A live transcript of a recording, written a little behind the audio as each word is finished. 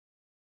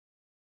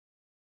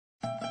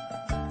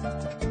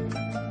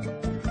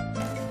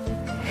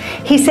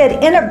He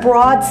said, in a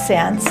broad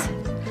sense,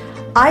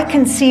 I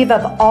conceive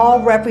of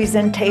all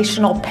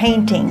representational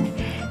painting,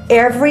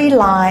 every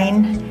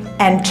line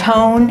and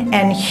tone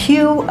and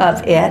hue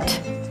of it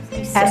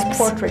as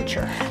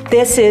portraiture.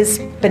 This is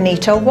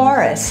Benito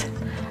Juarez.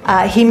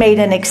 He made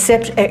an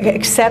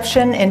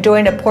exception in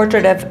doing a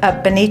portrait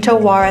of Benito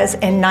Juarez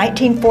in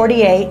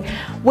 1948,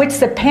 which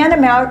the Pan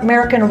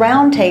American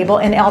Round Table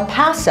in El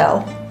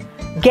Paso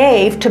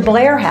gave to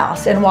Blair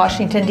House in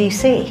Washington,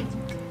 D.C.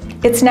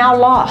 It's now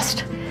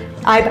lost.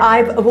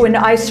 When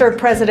I served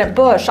President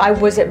Bush, I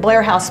was at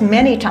Blair House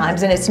many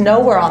times, and it's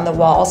nowhere on the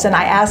walls, and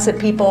I asked the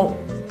people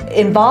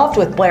involved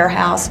with Blair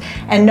House,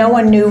 and no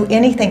one knew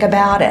anything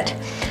about it.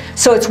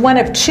 So it's one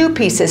of two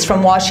pieces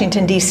from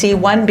Washington, D.C.,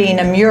 one being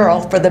a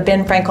mural for the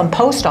Ben Franklin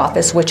Post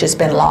Office, which has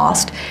been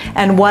lost,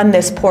 and one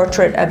this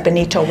portrait of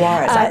Benito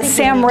Juarez.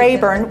 Sam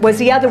Rayburn was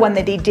the other one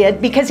that he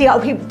did, because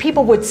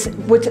people would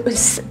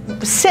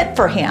sit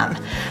for him.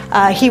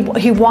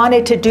 He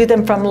wanted to do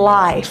them from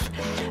life.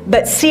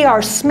 But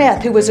C.R.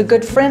 Smith, who was a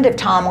good friend of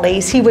Tom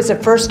Lee's, he was a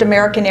first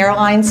American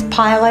Airlines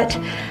pilot.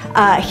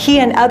 He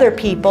and other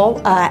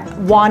people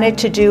wanted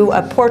to do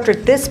a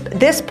portrait,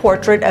 this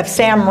portrait of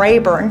Sam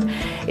Rayburn.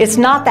 It's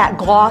not that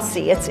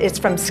glossy, it's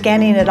from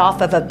scanning it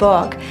off of a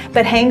book,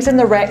 but hangs in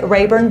the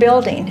Rayburn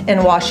Building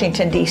in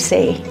Washington,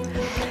 D.C.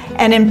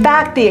 And in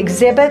fact, the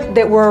exhibit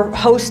that we're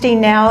hosting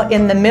now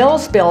in the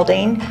Mills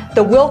Building,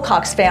 the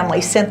Wilcox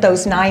family sent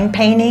those 9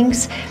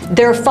 paintings.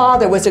 Their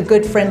father was a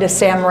good friend of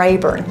Sam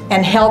Rayburn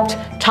and helped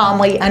Tom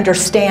Lee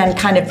understand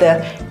kind of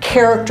the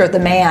character of the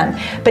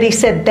man. But he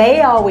said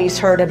they always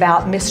heard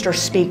about Mr.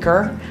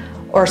 Speaker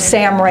or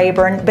Sam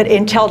Rayburn, but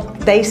until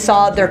they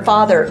saw their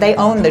father, they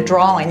owned the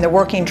drawing, the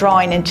working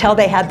drawing, until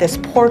they had this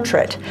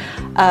portrait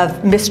of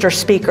Mr.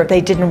 Speaker,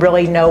 they didn't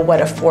really know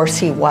what a force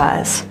he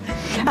was.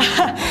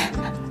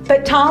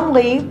 But Tom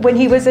Lee, when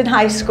he was in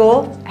high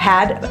school,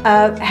 had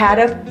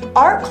an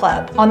art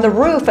club on the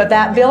roof of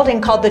that building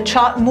called the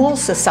Chocmul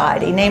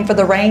Society, named for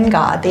the rain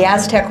god, the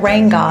Aztec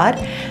rain god.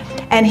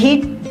 And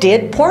he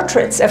did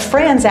portraits of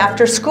friends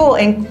after school,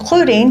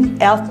 including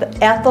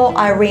Ethel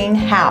Irene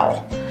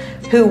Howe,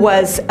 who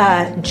was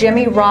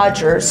Jimmy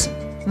Rogers'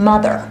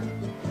 mother.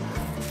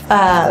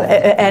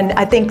 And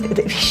I think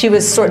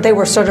they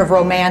were sort of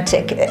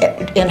romantic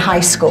in high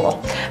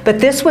school. But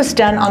this was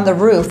done on the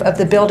roof of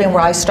the building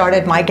where I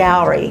started my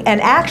gallery.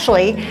 And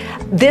actually,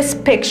 this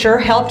picture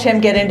helped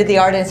him get into the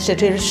Art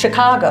Institute of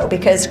Chicago,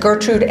 because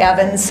Gertrude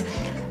Evans'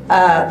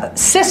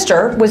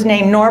 sister was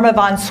named Norma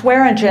von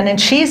Swearingen, and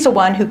she's the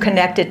one who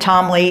connected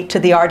Tom Lee to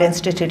the Art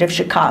Institute of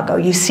Chicago.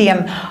 You see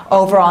him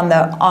over on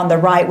the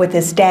right with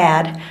his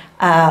dad,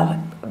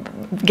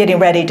 getting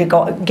ready to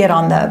get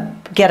on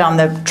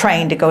the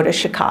train to go to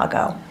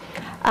Chicago.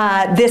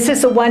 This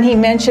is the one he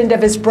mentioned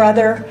of his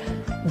brother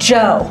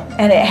Joe,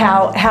 and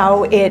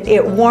how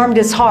it warmed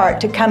his heart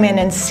to come in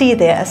and see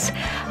this.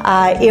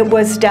 It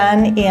was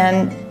done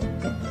in,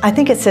 I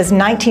think it says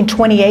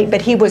 1928,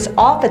 but he was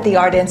off at the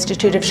Art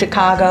Institute of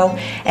Chicago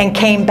and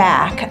came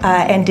back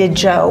and did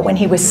Joe when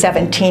he was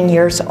 17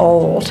 years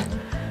old.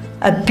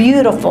 A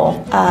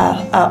beautiful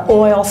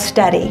oil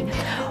study.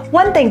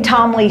 One thing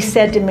Tom Lee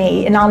said to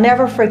me, and I'll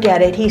never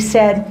forget it, he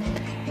said,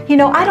 "You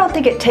know, I don't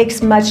think it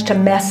takes much to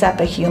mess up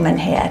a human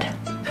head."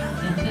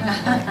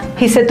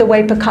 He said the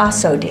way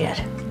Picasso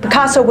did.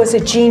 Picasso was a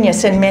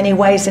genius in many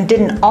ways and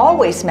didn't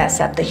always mess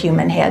up the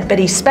human head, but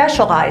he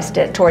specialized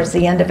it towards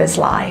the end of his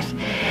life.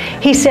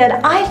 He said,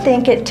 "I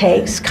think it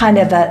takes kind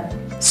of a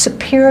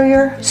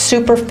superior,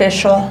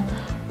 superficial,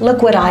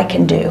 look what I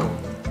can do."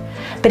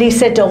 But he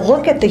said to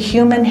look at the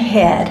human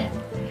head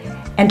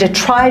and to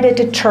try to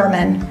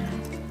determine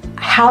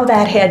how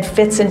that head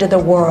fits into the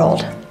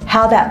world,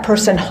 how that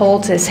person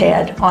holds his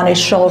head on his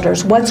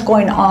shoulders, what's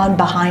going on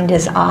behind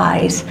his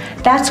eyes.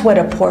 That's what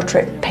a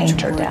portrait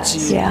painter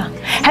does. Yeah.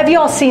 Have you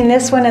all seen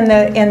this one in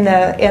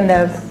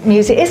the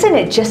museum? Isn't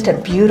it just a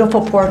beautiful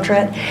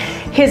portrait?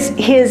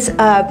 His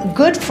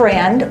good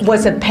friend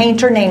was a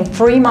painter named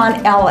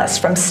Fremont Ellis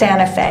from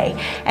Santa Fe.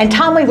 And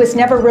Tom Lee was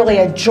never really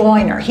a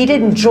joiner. He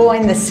didn't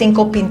join the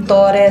Cinco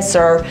Pintores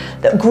or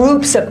the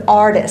groups of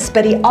artists,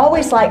 but he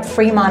always liked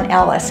Fremont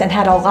Ellis and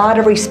had a lot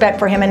of respect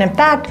for him. And in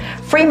fact,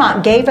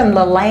 Fremont gave him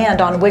the land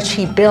on which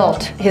he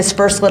built his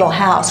first little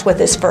house with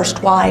his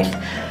first wife,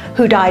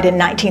 who died in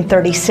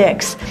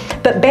 1936.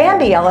 But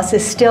Bambi Ellis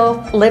is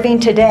still living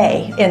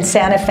today in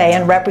Santa Fe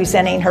and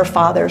representing her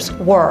father's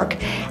work.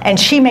 And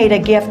she made a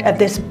gift of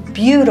this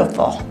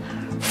beautiful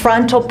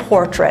frontal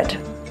portrait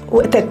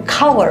with the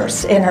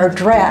colors in her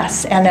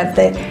dress and of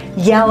the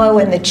yellow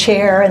in the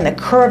chair and the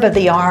curve of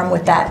the arm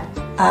with that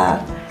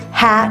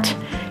hat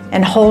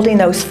and holding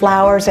those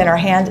flowers in her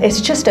hands. It's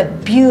just a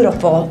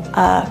beautiful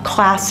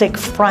classic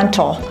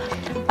frontal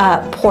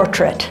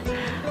portrait.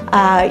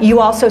 You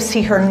also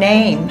see her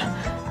name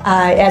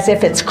as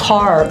if it's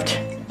carved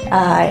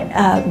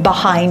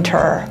behind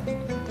her.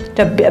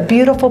 A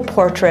beautiful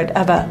portrait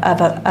of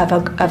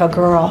a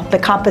girl, the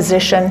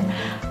composition.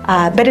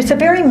 But it's a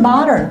very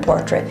modern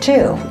portrait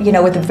too, you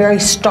know, with a very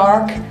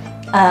stark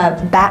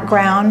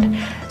background.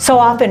 So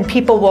often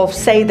people will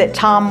say that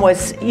Tom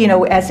was, you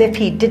know, as if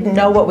he didn't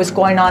know what was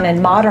going on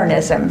in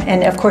modernism.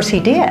 And of course he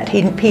did.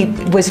 He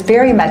was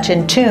very much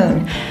in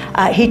tune.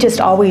 He just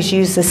always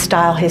used the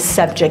style his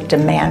subject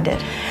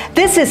demanded.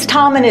 This is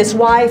Tom and his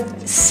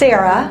wife,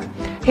 Sarah.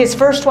 His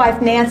first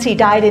wife, Nancy,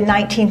 died in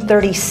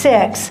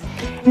 1936.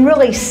 And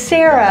really,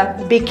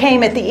 Sarah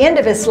became, at the end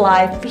of his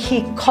life,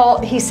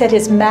 he said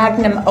his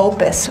magnum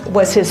opus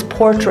was his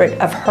portrait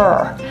of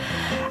her.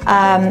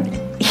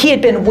 He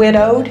had been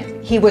widowed.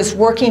 He was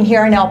working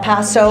here in El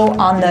Paso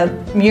on the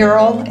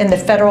mural in the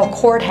federal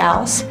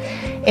courthouse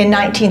in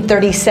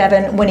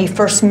 1937 when he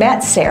first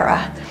met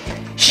Sarah.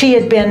 She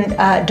had been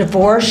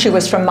divorced. She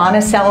was from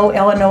Monticello,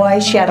 Illinois.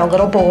 She had a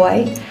little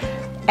boy.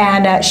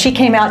 And she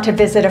came out to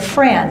visit a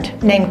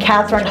friend named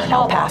Catherine in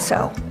El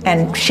Paso.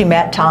 And she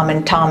met Tom,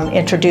 and Tom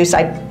introduced,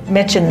 I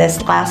mentioned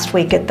this last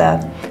week at the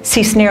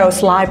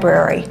Cisneros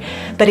Library,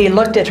 but he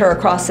looked at her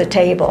across the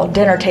table,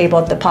 dinner table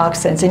at the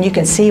Poxons, and you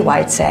can see why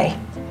I'd say,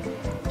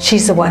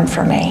 she's the one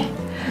for me.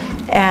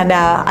 And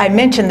I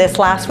mentioned this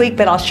last week,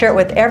 but I'll share it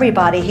with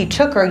everybody. He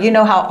took her, you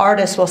know how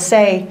artists will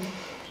say,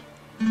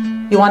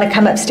 you want to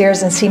come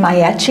upstairs and see my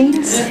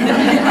etchings?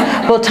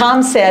 Well,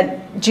 Tom said,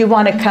 do you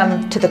want to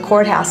come to the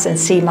courthouse and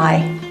see my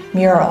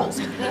mural?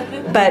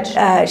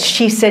 But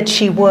she said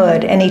she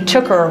would, and he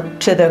took her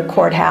to the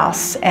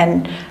courthouse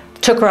and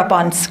took her up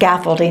on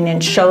scaffolding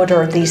and showed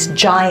her these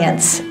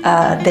giants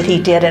that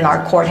he did in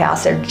our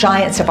courthouse. They're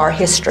giants of our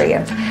history,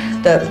 of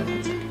the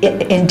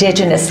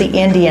indigenous, the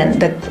Indian,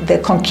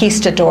 the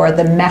conquistador,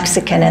 the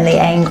Mexican, and the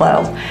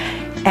Anglo.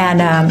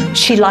 And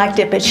she liked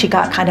it, but she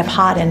got kind of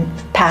hot and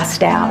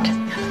passed out.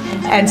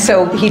 And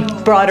so he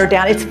brought her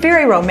down. It's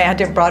very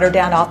romantic. Brought her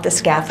down off the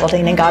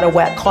scaffolding and got a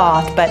wet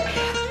cloth. But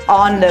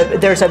on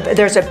there's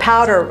a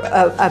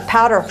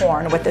powder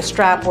horn with a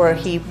strap where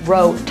he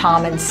wrote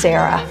Tom and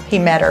Sarah. He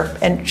met her,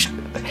 and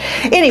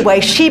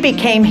anyway, she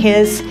became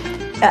his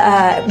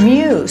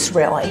muse,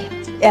 really.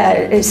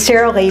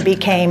 Sarah Lee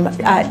became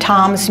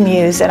Tom's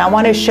muse, and I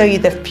want to show you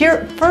the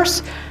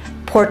first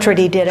portrait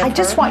he did of her. I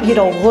just want you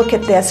to look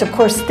at this. Of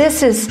course,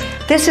 this is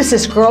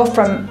this girl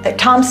from,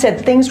 Tom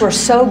said things were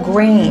so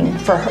green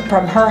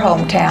from her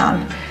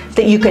hometown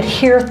that you could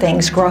hear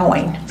things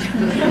growing.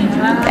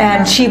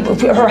 And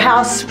her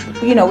house,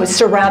 you know, was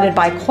surrounded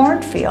by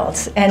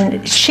cornfields. And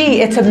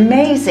it's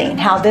amazing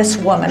how this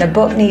woman, a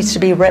book needs to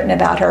be written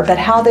about her, but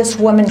how this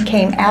woman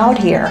came out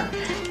here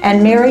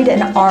and married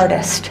an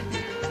artist.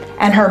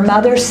 And her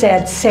mother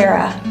said,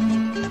 Sarah,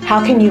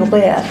 how can you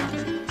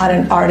live on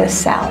an artist's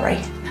salary?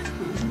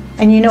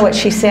 And you know what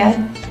she said?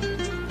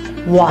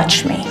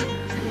 Watch me.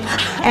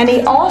 And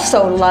he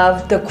also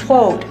loved the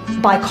quote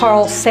by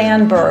Carl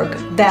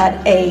Sandburg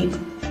that a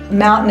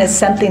mountain is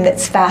something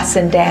that's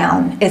fastened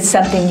down. It's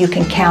something you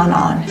can count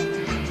on.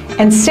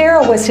 And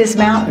Sarah was his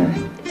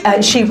mountain.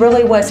 She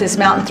really was his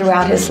mountain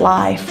throughout his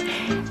life.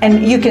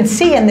 And you can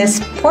see in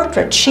this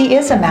portrait, she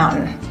is a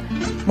mountain.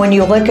 When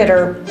you look at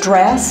her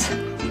dress,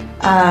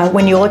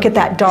 when you look at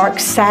that dark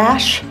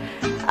sash,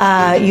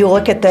 you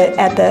look at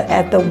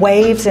the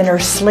waves in her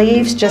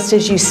sleeves, just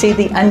as you see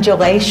the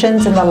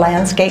undulations in the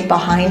landscape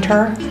behind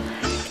her.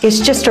 It's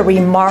just a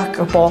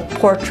remarkable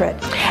portrait.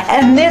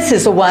 And this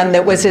is the one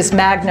that was his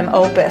magnum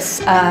opus.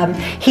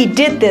 He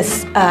did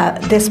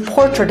this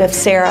portrait of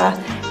Sarah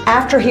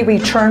after he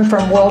returned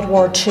from World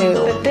War II.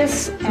 But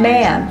this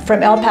man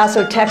from El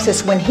Paso,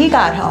 Texas, when he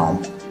got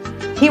home,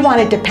 he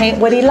wanted to paint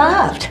what he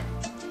loved.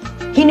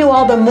 He knew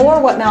all the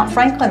more what Mount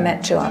Franklin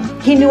meant to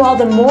him. He knew all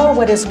the more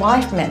what his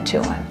wife meant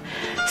to him.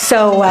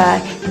 So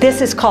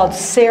this is called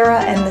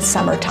Sarah in the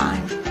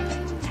Summertime.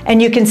 And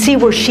you can see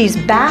where she's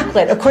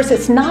backlit. Of course,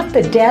 it's not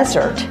the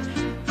desert.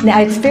 Now,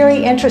 it's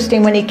very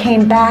interesting. When he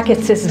came back,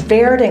 it's this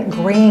verdant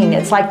green.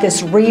 It's like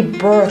this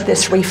rebirth,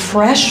 this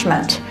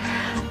refreshment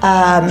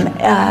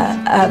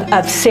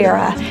of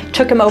Sarah. It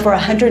took him over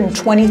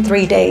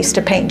 123 days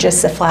to paint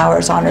just the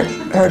flowers on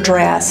her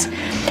dress.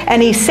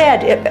 And he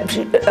said,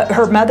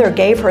 her mother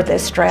gave her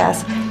this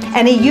dress,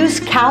 and he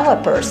used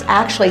calipers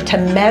actually to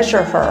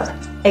measure her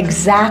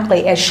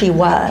exactly as she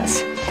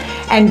was.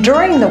 And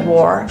during the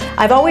war,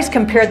 I've always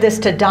compared this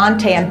to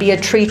Dante and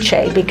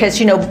Beatrice, because,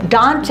 you know,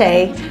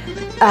 Dante,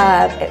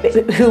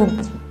 who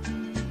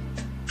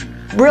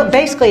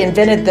basically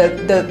invented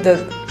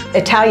the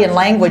Italian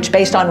language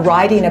based on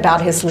writing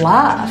about his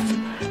love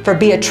for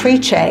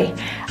Beatrice,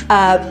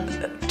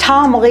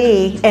 Tom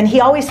Lee, and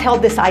he always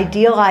held this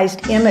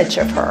idealized image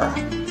of her.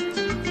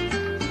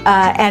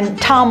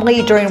 And Tom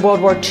Lee, during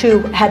World War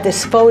II, had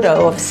this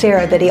photo of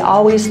Sarah that he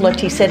always looked.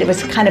 He said it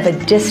was kind of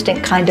a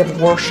distant kind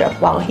of worship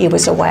while he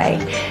was away.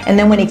 And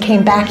then when he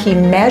came back, he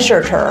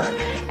measured her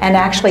and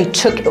actually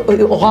took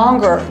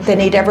longer than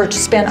he'd ever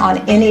spent on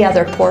any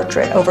other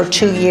portrait, over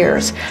 2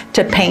 years,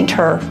 to paint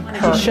her.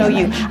 To show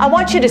you. I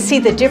want you to see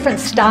the different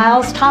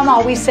styles. Tom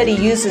always said he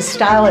uses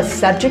style as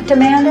subject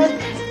demanded.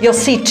 You'll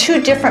see two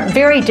different,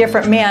 very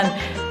different men.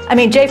 I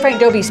mean, J. Frank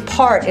Dobie's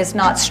part is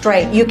not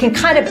straight. You can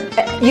kind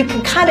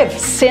of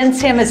sense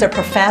him as a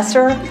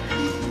professor.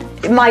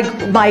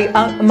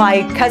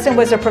 My cousin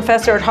was a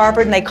professor at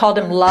Harvard, and they called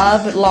him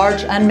Love,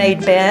 large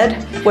unmade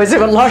bed. Was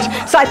it a large?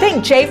 So I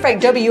think J.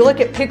 Frank Dobie, you look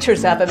at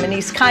pictures of him, and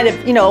he's kind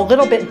of, you know, a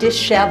little bit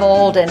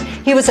disheveled, and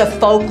he was a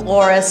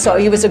folklorist, so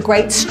he was a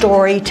great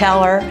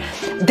storyteller.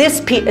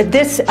 This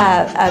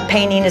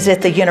painting is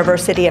at the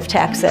University of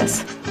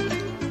Texas.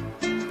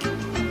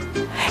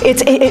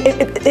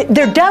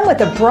 They're done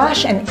with a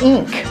brush and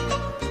ink,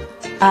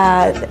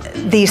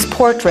 these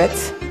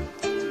portraits.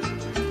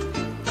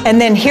 And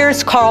then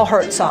here's Karl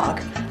Hertzog,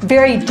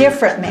 very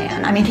different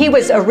man. I mean, he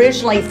was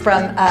originally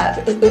from,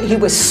 he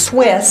was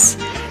Swiss,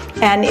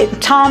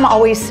 and Tom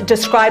always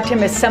described him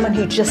as someone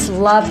who just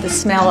loved the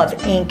smell of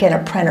ink in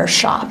a printer's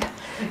shop,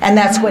 and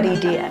that's what he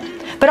did.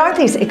 But aren't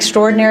these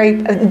extraordinary?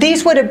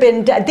 These would have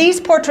been,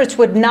 these portraits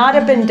would not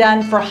have been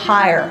done for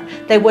hire.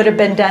 They would have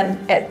been done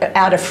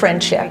out of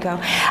friendship.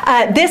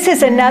 This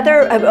is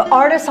another,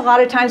 artists a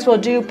lot of times will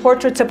do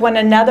portraits of one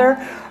another.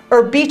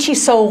 Urbici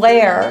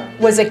Soler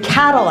was a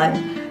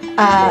Catalan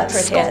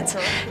sculptor.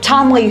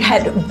 Tom Lee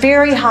had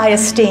very high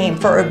esteem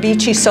for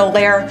Urbici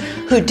Soler,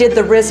 who did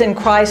the risen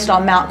Christ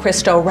on Mount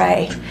Cristo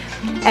Rey.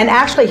 And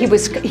actually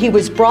he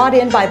was brought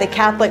in by the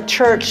Catholic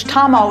Church.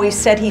 Tom always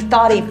said he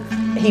thought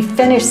he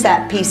finished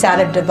that piece out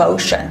of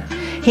devotion.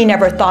 He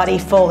never thought he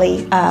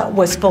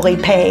was fully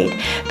paid.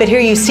 But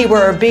here you see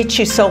where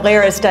Urbici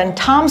Soler has done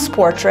Tom's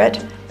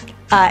portrait,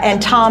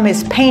 and Tom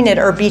has painted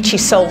Urbici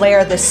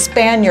Soler, the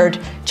Spaniard,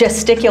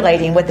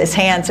 gesticulating with his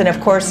hands, and of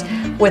course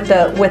with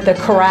the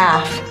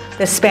carafe,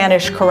 the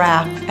Spanish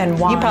carafe and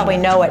wine. You probably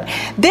know it.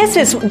 This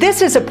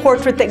is a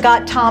portrait that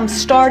got Tom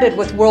started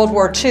with World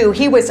War II.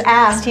 He was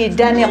asked, he had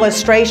done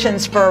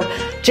illustrations for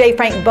J.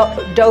 Frank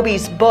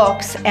Dobie's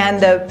books,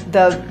 and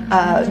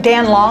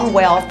Dan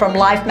Longwell from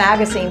Life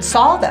magazine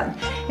saw them.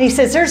 And he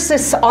says, there's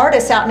this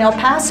artist out in El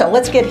Paso,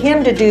 let's get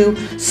him to do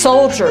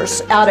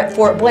soldiers out at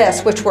Fort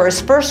Bliss, which were his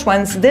first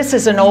ones. This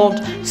is an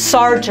old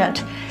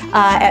sergeant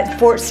at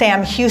Fort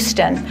Sam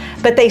Houston,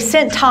 but they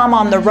sent Tom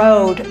on the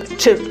road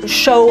to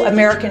show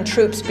American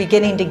troops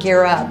beginning to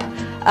gear up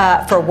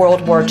for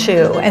World War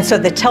II. And so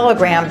the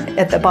telegram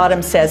at the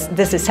bottom says,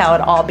 this is how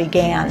it all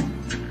began.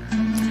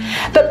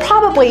 But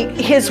probably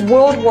his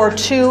World War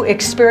II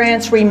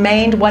experience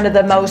remained one of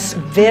the most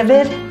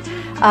vivid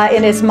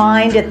in his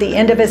mind at the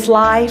end of his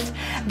life.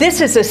 This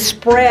is a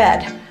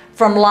spread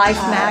from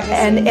Life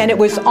magazine, and it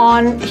was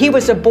on, he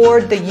was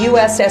aboard the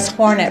USS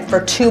Hornet for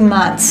 2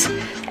 months,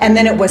 and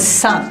then it was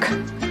sunk.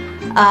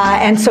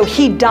 And so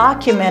he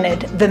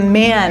documented the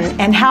men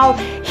and how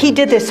he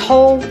did this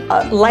whole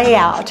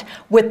layout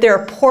with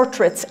their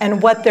portraits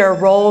and what their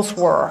roles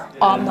were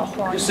on the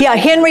Hornet. Yeah,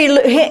 Henry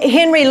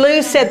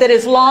Lou said that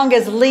as long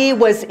as Lee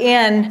was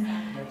in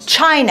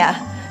China,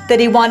 that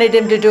he wanted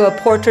him to do a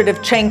portrait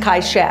of Chiang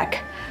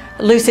Kai-Shek.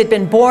 Luce had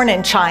been born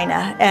in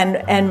China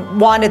and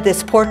wanted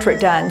this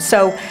portrait done.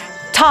 So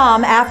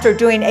Tom, after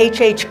doing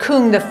H.H.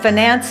 Kung, the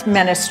finance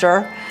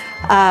minister,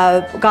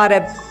 got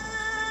a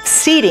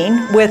seating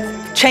with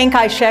Chiang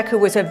Kai-Shek, who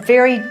was a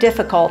very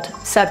difficult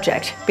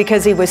subject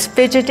because he was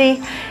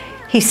fidgety.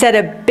 He set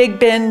a Big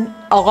Ben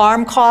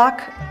alarm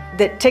clock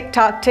that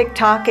tick-tock,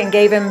 tick-tock, and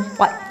gave him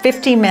like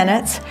 50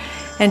 minutes.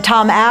 And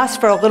Tom asked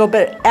for a little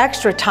bit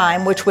extra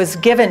time, which was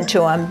given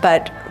to him,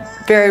 but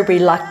very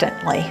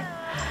reluctantly.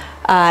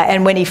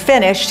 And when he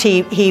finished,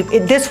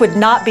 this would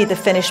not be the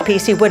finished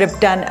piece. He would have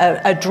done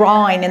a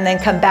drawing and then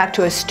come back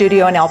to a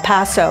studio in El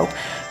Paso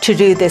to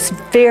do this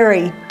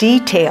very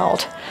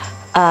detailed,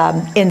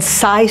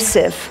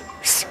 incisive,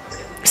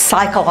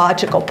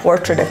 psychological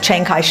portrait of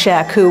Chiang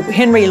Kai-Shek, who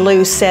Henry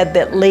Lou said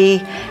that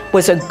Lee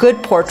was a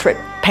good portrait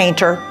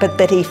painter, but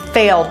that he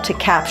failed to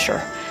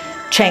capture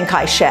Chiang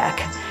Kai-Shek.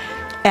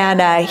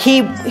 And I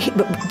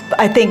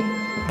think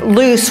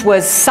Luce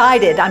was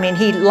cited, I mean,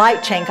 he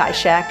liked Chiang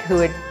Kai-Shek, who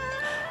had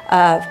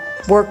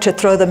worked to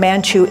throw the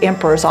Manchu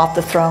emperors off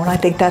the throne. I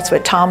think that's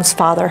what Tom's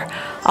father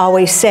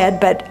always said,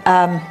 but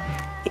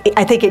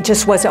I think it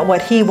just wasn't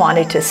what he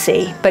wanted to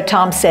see. But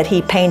Tom said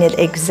he painted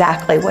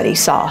exactly what he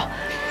saw.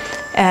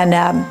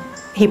 And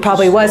he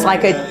probably was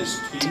like a...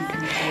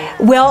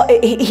 Well,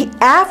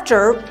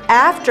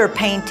 after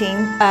painting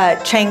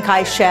Chiang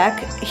Kai-Shek,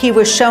 he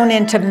was shown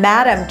into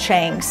Madame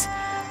Chang's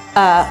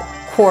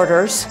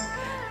quarters,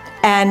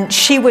 and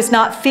she was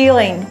not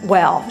feeling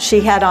well. She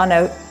had on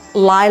a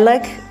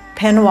lilac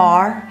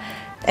peignoir,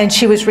 and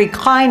she was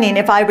reclining,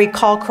 if I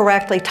recall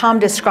correctly. Tom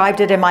described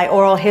it in my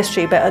oral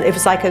history, but it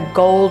was like a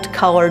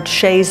gold-colored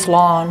chaise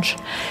lounge.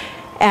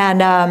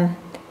 And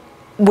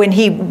when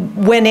he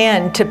went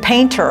in to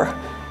paint her,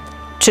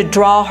 to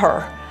draw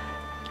her,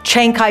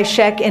 Chiang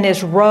Kai-Shek in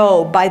his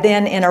robe, by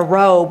then in a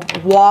robe,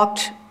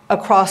 walked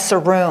across the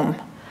room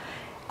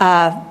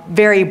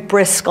very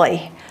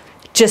briskly,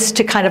 just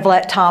to kind of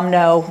let Tom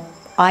know,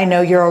 I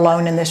know you're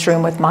alone in this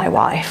room with my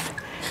wife.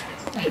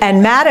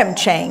 And Madame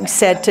Chang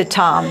said to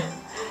Tom,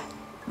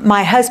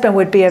 my husband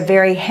would be a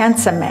very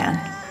handsome man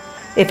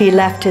if he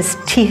left his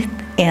teeth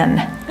in.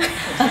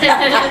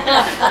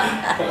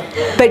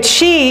 But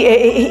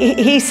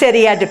he said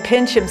he had to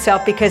pinch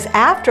himself because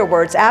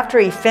afterwards, after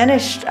he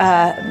finished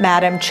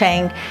Madame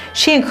Chang,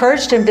 she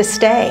encouraged him to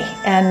stay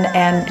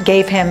and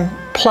gave him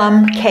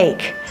plum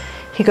cake.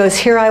 He goes,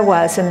 here I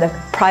was in the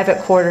private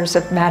quarters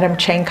of Madame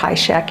Chang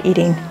Kai-Shek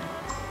eating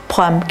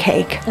plum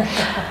cake.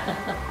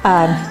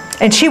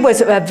 And she was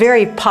a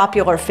very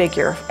popular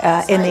figure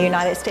in the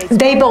United States.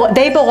 They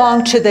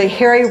belong to the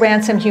Harry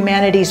Ransom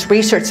Humanities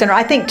Research Center.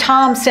 I think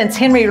Tom, since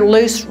Henry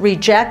Luce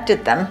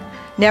rejected them,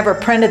 never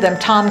printed them,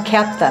 Tom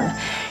kept them.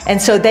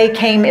 And so they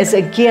came as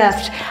a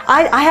gift.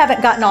 I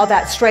haven't gotten all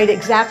that straight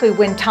exactly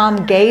when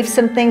Tom gave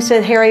some things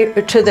to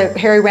the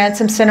Harry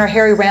Ransom Center.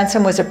 Harry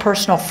Ransom was a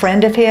personal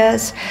friend of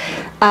his.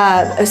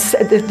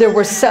 There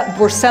were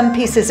some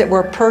pieces that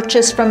were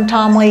purchased from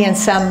Tom Lee and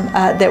some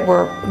that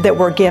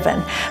were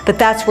given. But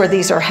that's where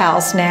these are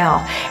housed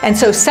now. And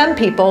so some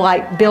people,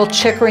 like Bill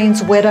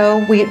Chickering's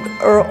widow, we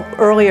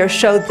earlier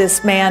showed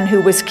this man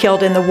who was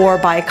killed in the war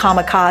by a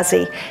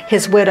kamikaze.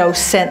 His widow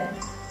sent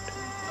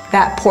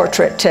that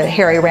portrait to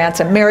Harry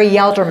Ransom. Mary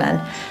Yelderman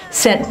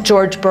sent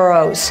George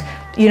Burrows,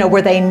 you know,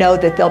 where they know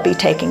that they'll be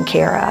taken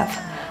care of.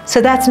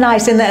 So that's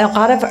nice, and then a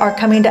lot of are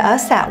coming to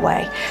us that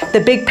way. The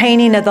big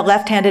painting of the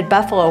left-handed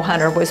buffalo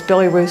hunter was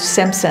Billy Ruth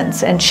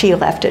Simpson's, and she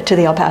left it to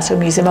the El Paso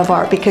Museum of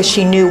Art because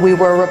she knew we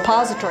were a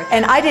repository.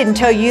 And I didn't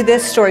tell you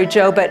this story,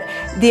 Joe, but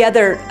the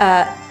other,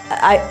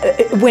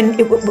 when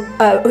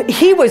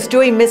he was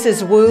doing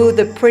Mrs. Wu,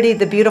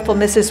 the beautiful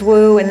Mrs.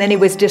 Wu, and then he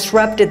was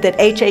disrupted that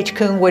H.H.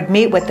 Kuhn would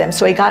meet with them.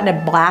 So he got in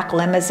a black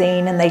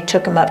limousine and they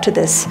took him up to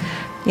this,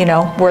 you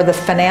know, where the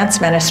finance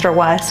minister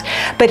was.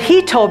 But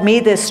he told me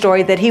this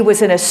story that he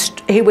was in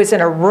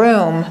a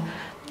room.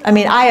 I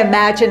mean, I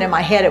imagine in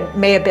my head it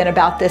may have been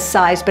about this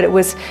size, but it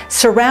was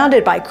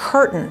surrounded by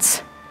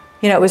curtains.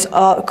 You know, it was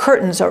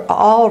curtains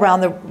all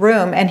around the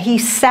room, and he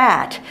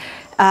sat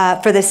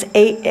for this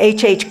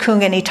H.H.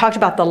 Kuhn, and he talked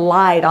about the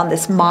light on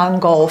this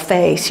Mongol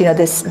face, you know,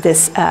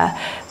 this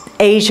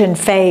Asian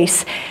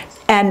face.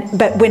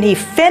 But when he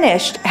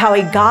finished, how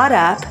he got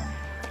up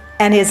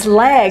and his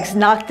legs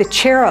knocked the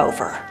chair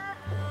over.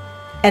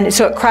 And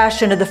so it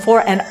crashed into the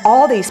floor, and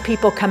all these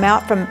people come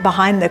out from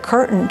behind the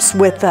curtains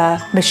with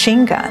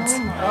machine guns.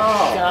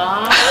 Oh,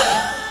 God.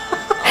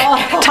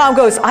 Tom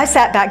goes, I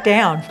sat back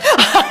down.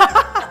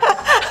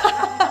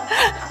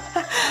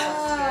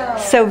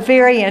 So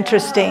very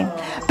interesting.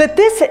 But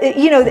this,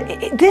 you know,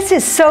 this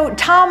is so,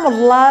 Tom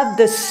loved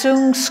the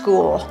Sung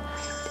school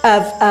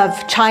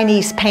of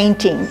Chinese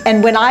painting.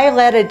 And when I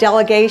led a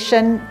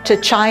delegation to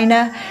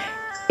China,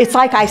 it's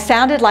like I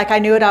sounded like I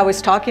knew what I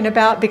was talking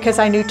about because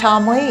I knew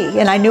Tom Lee,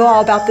 and I knew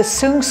all about the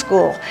Sung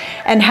school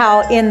and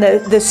how in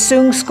the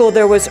Sung school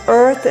there was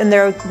earth and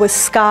there was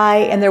sky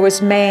and there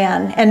was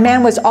man. And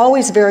man was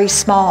always very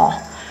small.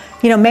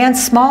 You know,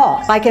 man's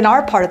small, like in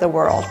our part of the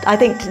world. I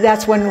think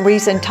that's one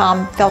reason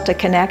Tom felt a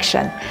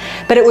connection.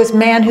 But it was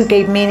man who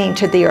gave meaning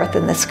to the earth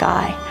and the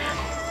sky.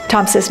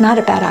 Tom says, not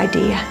a bad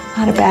idea,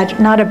 not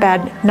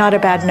a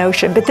bad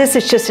notion. But this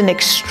is just an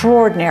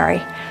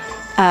extraordinary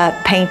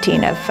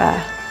painting of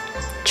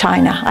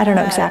China. I don't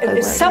know exactly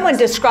where someone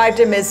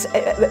described him as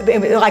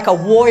like a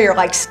warrior,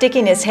 like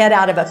sticking his head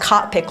out of a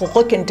cockpit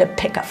looking to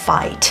pick a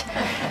fight.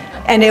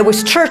 And it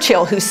was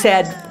Churchill who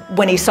said,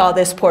 when he saw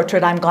this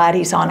portrait, I'm glad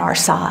he's on our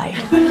side.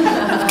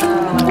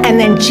 And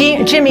then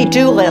Jimmy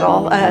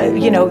Doolittle,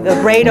 you know, the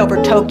raid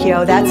over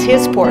Tokyo, that's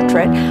his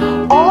portrait.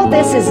 All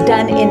this is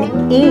done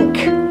in ink,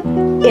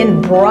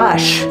 in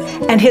brush,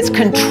 and his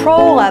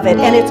control of it,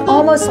 and it's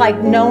almost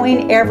like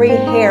knowing every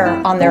hair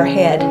on their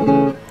head.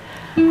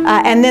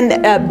 And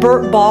then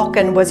Bert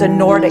Balkan was a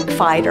Nordic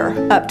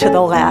fighter up to the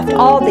left.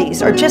 All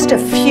these are just a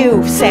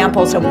few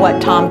samples of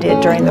what Tom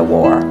did during the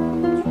war.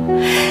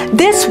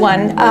 This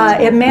one,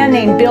 a man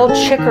named Bill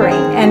Chickering,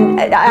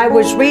 and I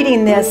was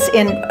reading this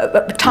in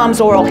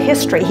Tom's oral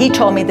history. He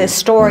told me this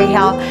story,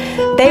 how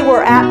they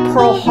were at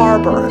Pearl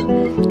Harbor,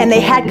 and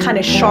they had kind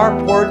of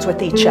sharp words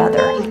with each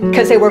other,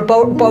 because they were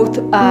both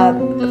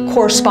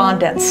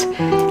correspondents.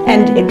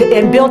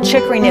 And Bill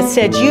Chickering had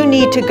said, you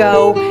need to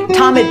go,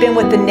 Tom had been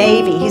with the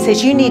Navy, he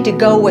says, you need to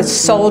go with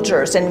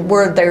soldiers, and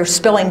where they're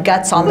spilling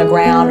guts on the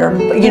ground, or,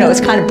 you know,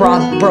 it's kind of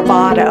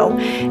bravado.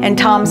 And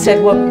Tom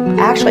said, well,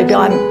 actually,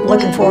 Bill, I'm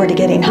looking forward to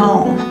getting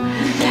home.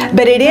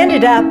 But it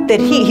ended up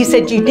that he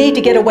said, you need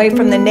to get away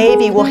from the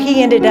Navy. Well,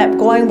 he ended up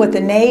going with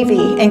the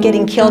Navy and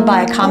getting killed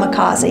by a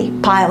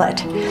kamikaze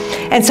pilot.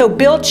 And so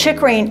Bill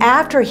Chickering,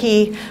 after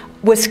he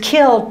was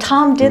killed,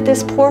 Tom did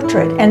this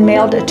portrait and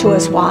mailed it to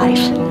his wife.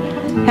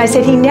 And I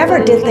said, he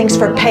never did things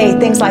for pay,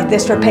 things like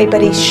this for pay,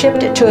 but he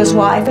shipped it to his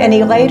wife. And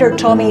he later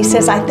told me, he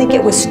says, I think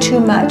it was too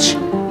much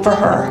for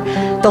her.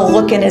 The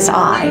look in his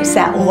eyes,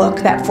 that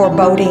look, that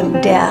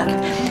foreboding death.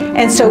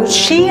 And so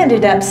she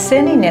ended up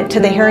sending it to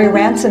the Harry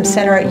Ransom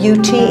Center at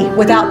UT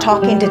without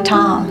talking to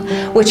Tom,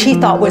 which he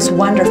thought was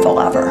wonderful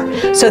of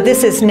her. So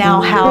this is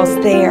now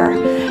housed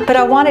there. But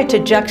I wanted to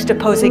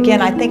juxtapose again,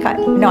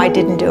 no, I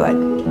didn't do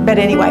it. But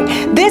anyway,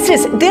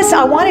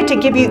 I wanted to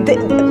give you,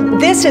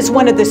 this is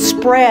one of the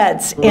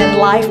spreads in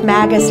Life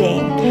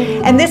magazine.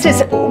 And this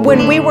is,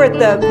 when we were at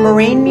the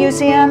Marine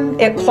Museum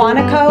at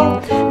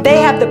Quantico, they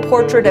have the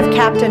portrait of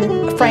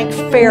Captain Frank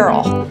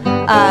Farrell,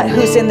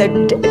 who's in the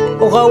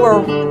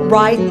lower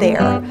right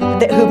there,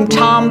 whom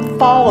Tom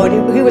followed.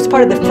 He was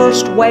part of the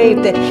first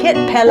wave that hit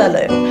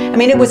Peleliu. I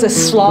mean, it was a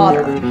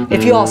slaughter.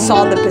 If you all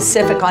saw The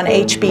Pacific on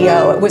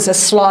HBO, it was a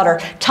slaughter.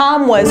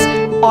 Tom was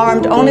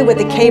armed only with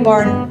a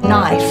K-bar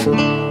knife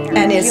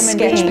and his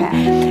sketch pad.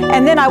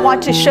 And then I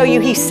want to show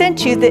you, he sent,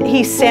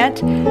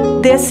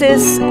 this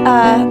is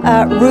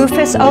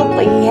Rufus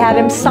Oakley. He had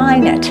him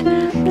sign it.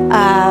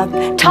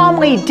 Tom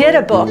Lee did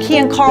a book. He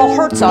and Carl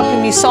Hertzog,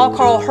 whom you saw,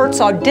 Carl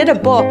Hertzog, did a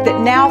book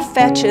that now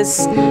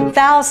fetches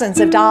thousands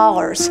of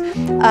dollars.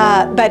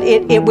 But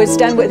it was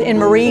done in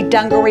Marie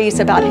Dungarees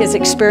about his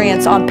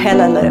experience on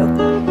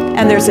Peleliu.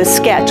 And there's a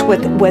sketch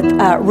with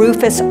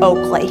Rufus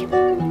Oakley.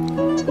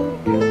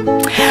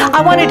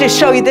 I wanted to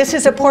show you, this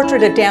is a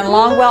portrait of Dan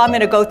Longwell. I'm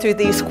going to go through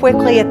these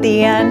quickly at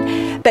the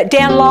end. But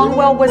Dan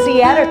Longwell was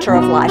the editor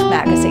of Life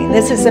magazine.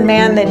 This is the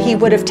man that he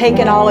would have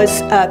taken all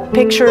his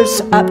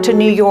pictures up to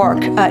New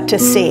York to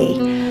see.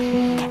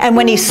 And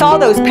when he saw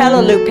those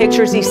Peleliu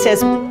pictures, he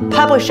says,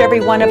 publish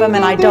every one of them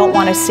and I don't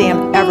want to see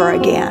them ever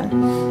again.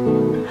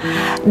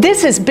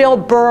 This is Bill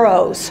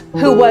Burrows,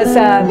 who was,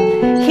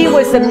 he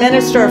was the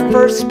minister of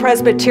First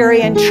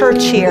Presbyterian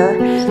Church here.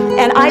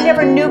 And I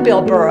never knew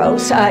Bill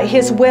Burrows.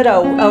 His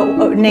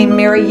widow, named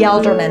Mary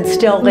Yelderman,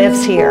 still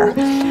lives here.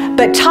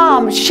 But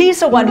Tom,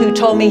 she's the one who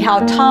told me how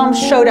Tom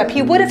showed up.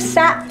 He would have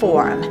sat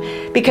for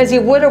him because he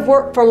would have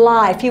worked for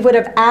Life. He would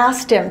have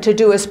asked him to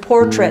do his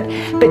portrait.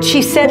 But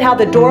she said how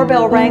the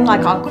doorbell rang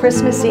like on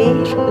Christmas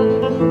Eve.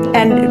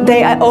 And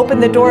they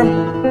opened the door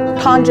and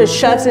Tom just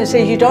shuts and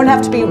says, you don't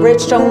have to be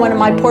rich, don't want one of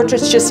my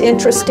portraits, just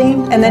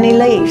interesting. And then he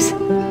leaves,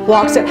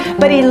 walks up.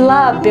 But he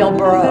loved Bill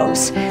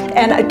Burrows.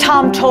 And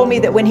Tom told me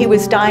that when he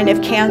was dying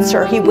of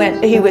cancer, he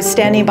was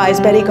standing by his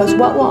bed. He goes,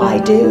 what will I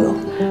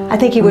do? I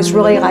think he was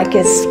really like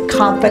his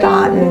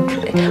confidant.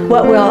 And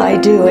what will I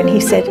do? And he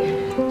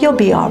said, you'll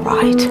be all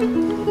right.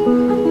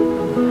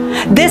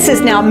 This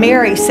is now,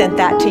 Mary sent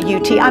that to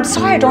UT. I'm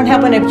sorry I don't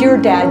have one of your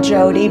dad,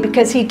 Jody,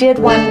 because he did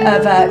one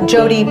of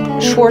Jody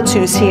Schwartz,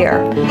 who's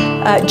here,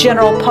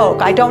 General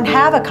Polk. I don't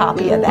have a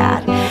copy of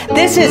that.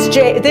 This is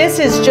Jody.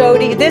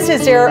 This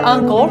is their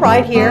uncle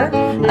right here,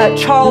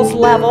 Charles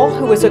Leavell,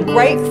 who was a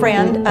great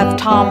friend of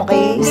Tom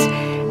Lee's.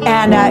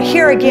 And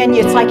here again,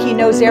 it's like he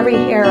knows every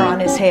hair on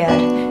his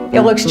head.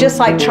 It looks just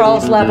like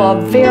Charles Leavell,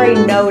 a very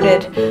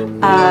noted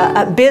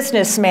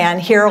businessman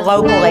here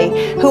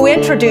locally, who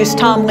introduced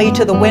Tom Lee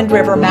to the Wind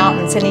River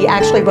Mountains, and he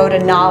actually wrote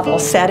a novel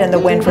set in the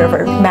Wind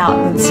River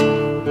Mountains.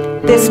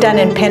 This done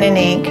in pen and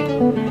ink.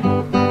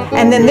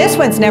 And then this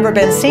one's never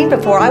been seen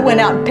before. I went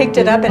out and picked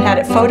it up and had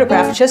it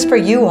photographed just for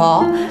you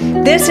all.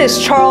 This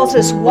is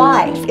Charles's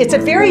wife. It's a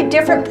very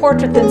different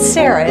portrait than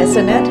Sarah,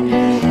 isn't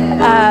it?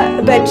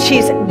 But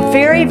she's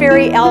very,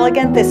 very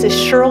elegant. This is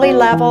Shirley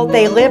Leavell.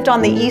 They lived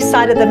on the east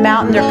side of the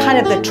mountain. They're kind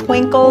of the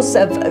twinkles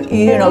of,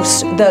 you know,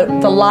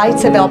 the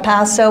lights of El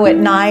Paso at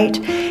night.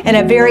 And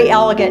a very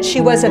elegant,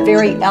 she was a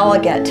very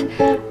elegant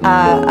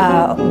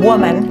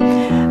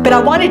woman. But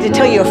I wanted to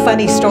tell you a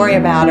funny story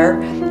about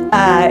her.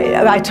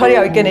 I told you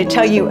I was going to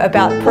tell you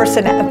about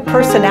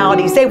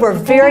personalities. They were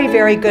very,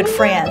 very good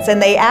friends.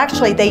 And they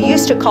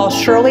used to call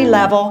Shirley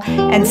Leavell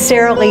and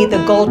Sarah Lee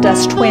the Gold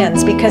Dust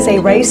Twins because they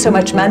raised so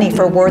much money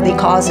for worthy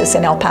causes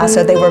in El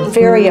Paso. They were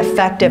very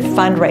effective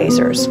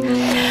fundraisers.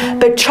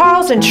 But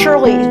Charles and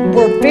Shirley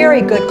were very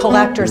good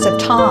collectors of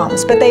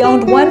Tom's, but they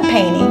owned one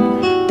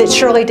painting that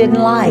Shirley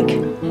didn't like.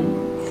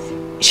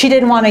 She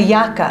didn't want a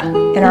yucca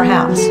in her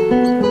house.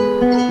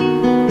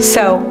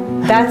 So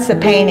that's the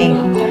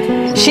painting.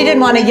 She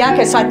didn't want a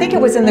yucca, so I think it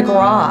was in the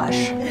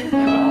garage.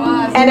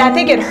 And I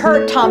think it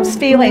hurt Tom's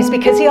feelings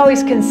because he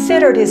always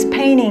considered his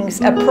paintings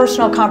a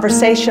personal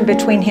conversation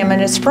between him and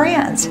his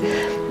friends.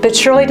 But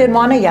Shirley didn't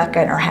want a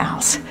yucca in her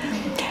house.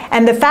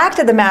 And the fact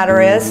of the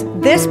matter is,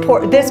 this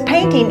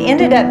painting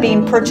ended up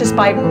being purchased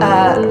by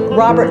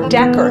Robert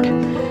Deckard,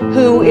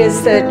 who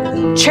is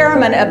the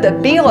chairman of the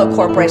Belo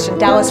Corporation,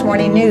 Dallas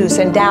Morning News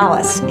in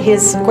Dallas.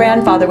 His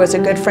grandfather was a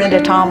good friend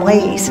of Tom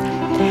Lee's.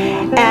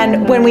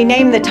 And when we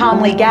named the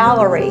Tom Lee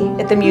Gallery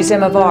at the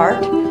Museum of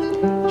Art,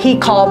 he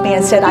called me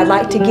and said, I'd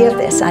like to give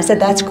this. I said,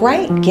 that's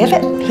great, give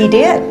it. He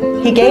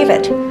did, he gave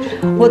it.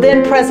 Well,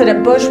 then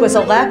President Bush was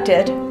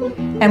elected,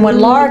 and when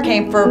Laura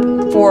came for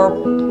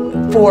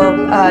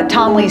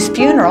Tom Lee's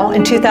funeral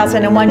in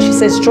 2001, she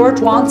says,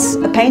 George wants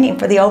a painting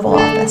for the Oval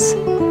Office.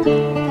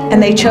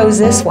 And they chose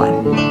this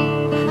one.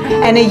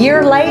 And a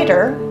year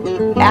later,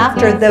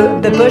 after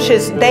the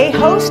Bushes, they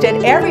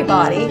hosted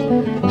everybody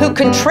who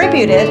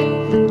contributed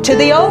to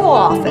the Oval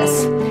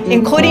Office,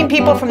 including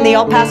people from the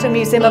El Paso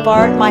Museum of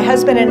Art. My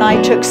husband and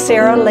I took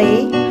Sarah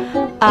Lee,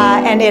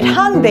 and it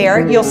hung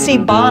there. You'll see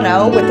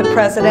Bono with the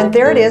president.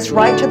 There it is,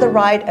 right to the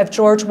right of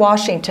George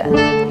Washington.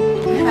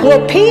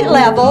 Well, Pete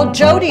Leavell,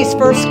 Jody's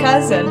first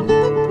cousin,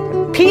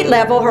 Pete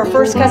Leavell, her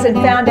first cousin,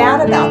 found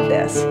out about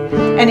this,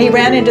 and he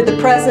ran into the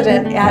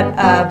president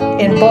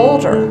in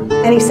Boulder,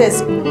 and he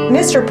says,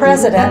 "Mr.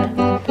 President,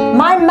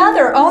 my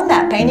mother owned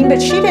that painting,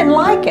 but she didn't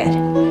like it."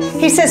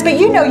 He says, "But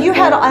you know, you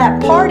had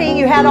that party,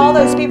 you had all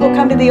those people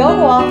come to the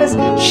Oval Office,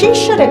 she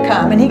should have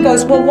come." And he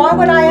goes, "Well, why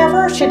would I have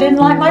her? She didn't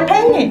like my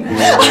painting."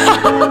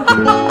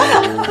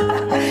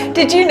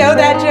 Did you know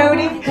that,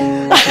 Jody?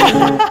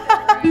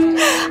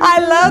 I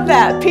love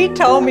that. Pete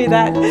told me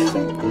that.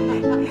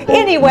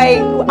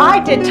 Anyway, I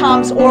did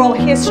Tom's oral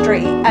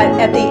history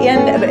at the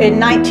end of in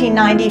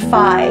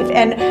 1995,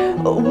 and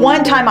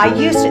one time I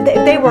used to,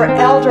 they were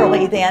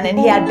elderly then, and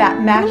he had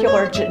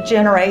macular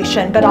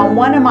degeneration, but on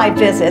one of my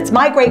visits,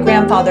 my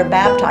great-grandfather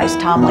baptized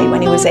Tom Lee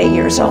when he was 8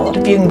 years old,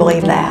 if you can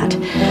believe that.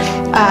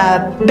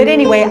 But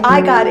anyway,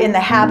 I got in the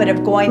habit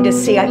of going to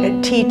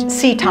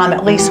see Tom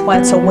at least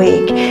once a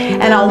week,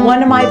 and on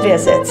one of my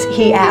visits,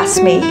 he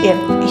asked me if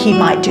he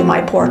might do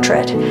my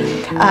portrait.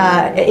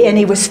 And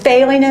he was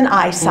failing in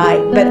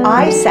eyesight, but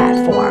I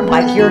sat for him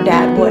like your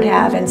dad would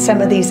have and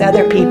some of these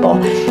other people.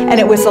 And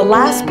it was the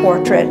last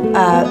portrait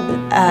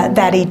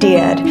that he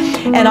did.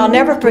 And I'll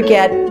never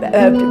forget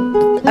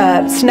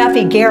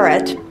Snuffy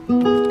Garrett,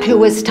 who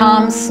was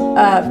Tom's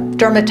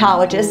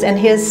dermatologist, and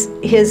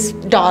his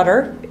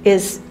daughter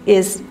is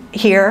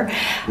here.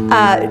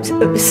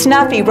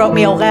 Snuffy wrote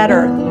me a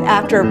letter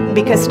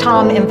because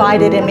Tom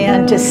invited him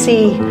in to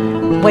see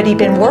what he'd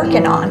been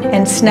working on,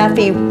 and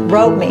Snuffy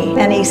wrote me,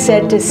 and he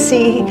said to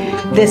see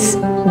this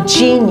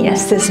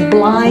genius, this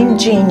blind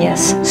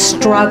genius,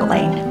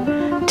 struggling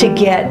to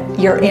get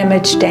your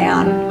image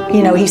down.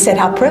 You know, he said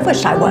how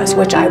privileged I was,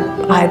 which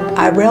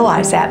I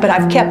realize that, but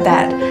I've kept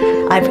that.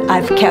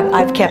 I've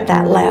kept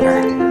that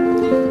letter.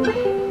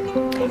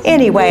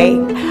 Anyway,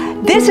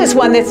 this is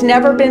one that's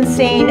never been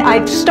seen.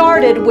 I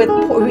started with,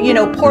 you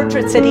know,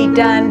 portraits that he'd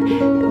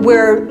done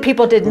where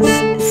people didn't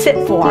sit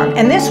for him,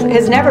 and this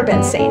has never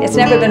been seen. It's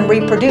never been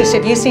reproduced.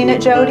 Have you seen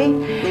it, Jody?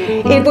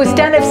 It was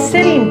done of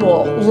Sitting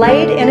Bull,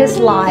 late in his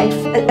life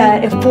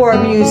for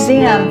a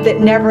museum that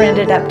never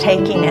ended up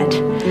taking it.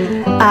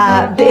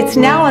 It's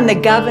now in the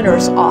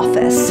governor's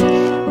office,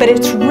 but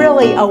it's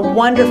really a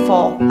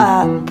wonderful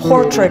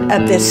portrait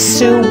of this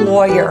Sioux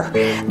warrior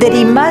that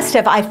he must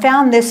have. I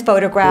found this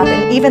photograph,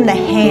 and even the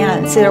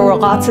hands. There were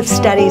lots of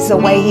studies the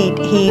way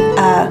he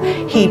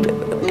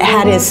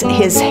had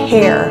his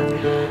hair,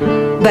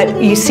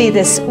 but you see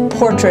this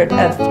portrait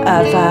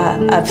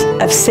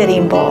of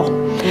Sitting Bull.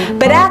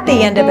 But at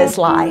the end of his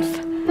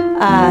life,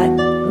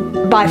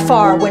 by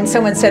far, when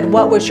someone said,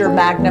 "What was your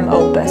magnum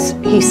opus?"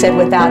 he said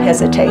without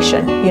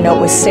hesitation, you know,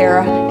 it was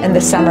Sarah in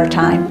the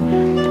Summertime.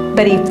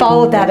 But he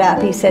followed that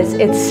up. He says,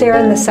 "It's Sarah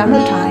in the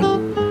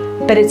Summertime,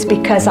 but it's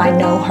because I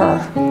know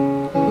her."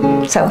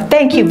 So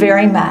thank you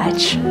very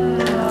much.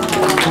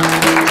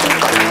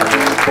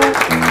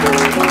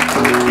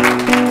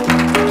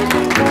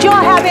 Do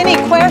y'all have any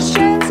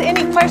questions?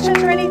 Any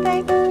questions or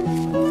anything?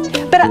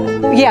 But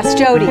yes,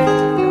 Jody.